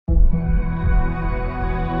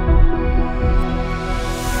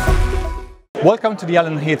Welcome to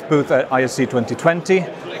the Heath booth at ISE 2020,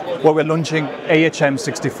 where we're launching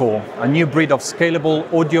AHM-64, a new breed of scalable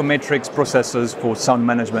audio matrix processors for sound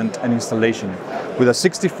management and installation, with a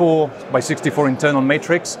 64x64 internal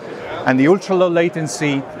matrix and the ultra-low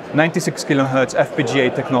latency 96 kHz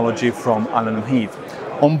FPGA technology from Heath.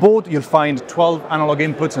 On board, you'll find 12 analog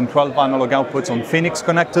inputs and 12 analog outputs on Phoenix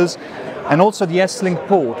connectors, and also the S-Link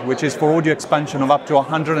port, which is for audio expansion of up to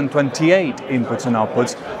 128 inputs and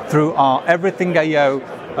outputs through our Everything I/O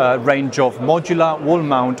range of modular, wall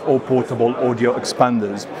mount or portable audio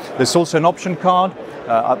expanders. There's also an option card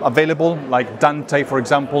available, like Dante, for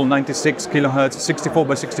example, 96 kHz,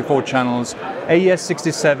 64x64 channels,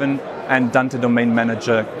 AES-67 and Dante Domain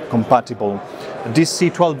Manager compatible.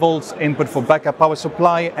 DC 12 volts input for backup power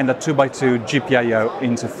supply and a 2x2 GPIO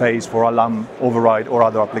interface for alarm override or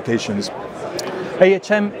other applications.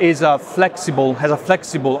 AHM has a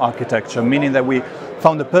flexible architecture, meaning that we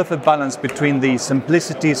found the perfect balance between the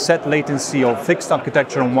simplicity, set latency of fixed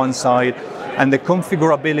architecture on one side and the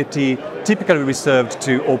configurability typically reserved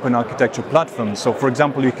to open architecture platforms. So for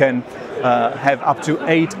example, you can have up to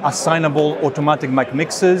 8 assignable automatic mic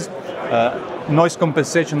mixers, noise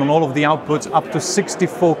compensation on all of the outputs, up to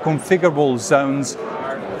 64 configurable zones,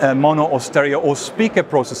 mono or stereo or speaker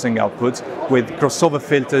processing outputs with crossover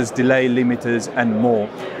filters, delay limiters and more.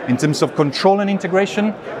 In terms of control and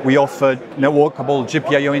integration, we offer networkable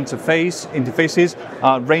GPIO interfaces,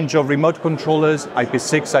 a range of remote controllers,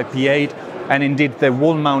 IP6, IP8, and indeed the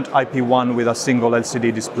wall mount IP1 with a single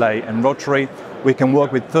LCD display and rotary. We can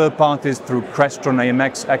work with third parties through Crestron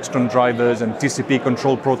AMX, Extron drivers and TCP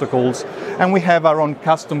control protocols. And we have our own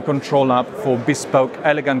custom control app for bespoke,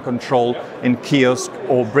 elegant control in kiosk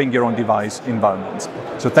or bring your own device environments.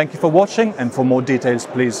 So thank you for watching, and for more details,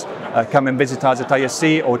 please come and visit us at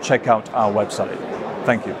ISE or check out our website.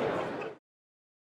 Thank you.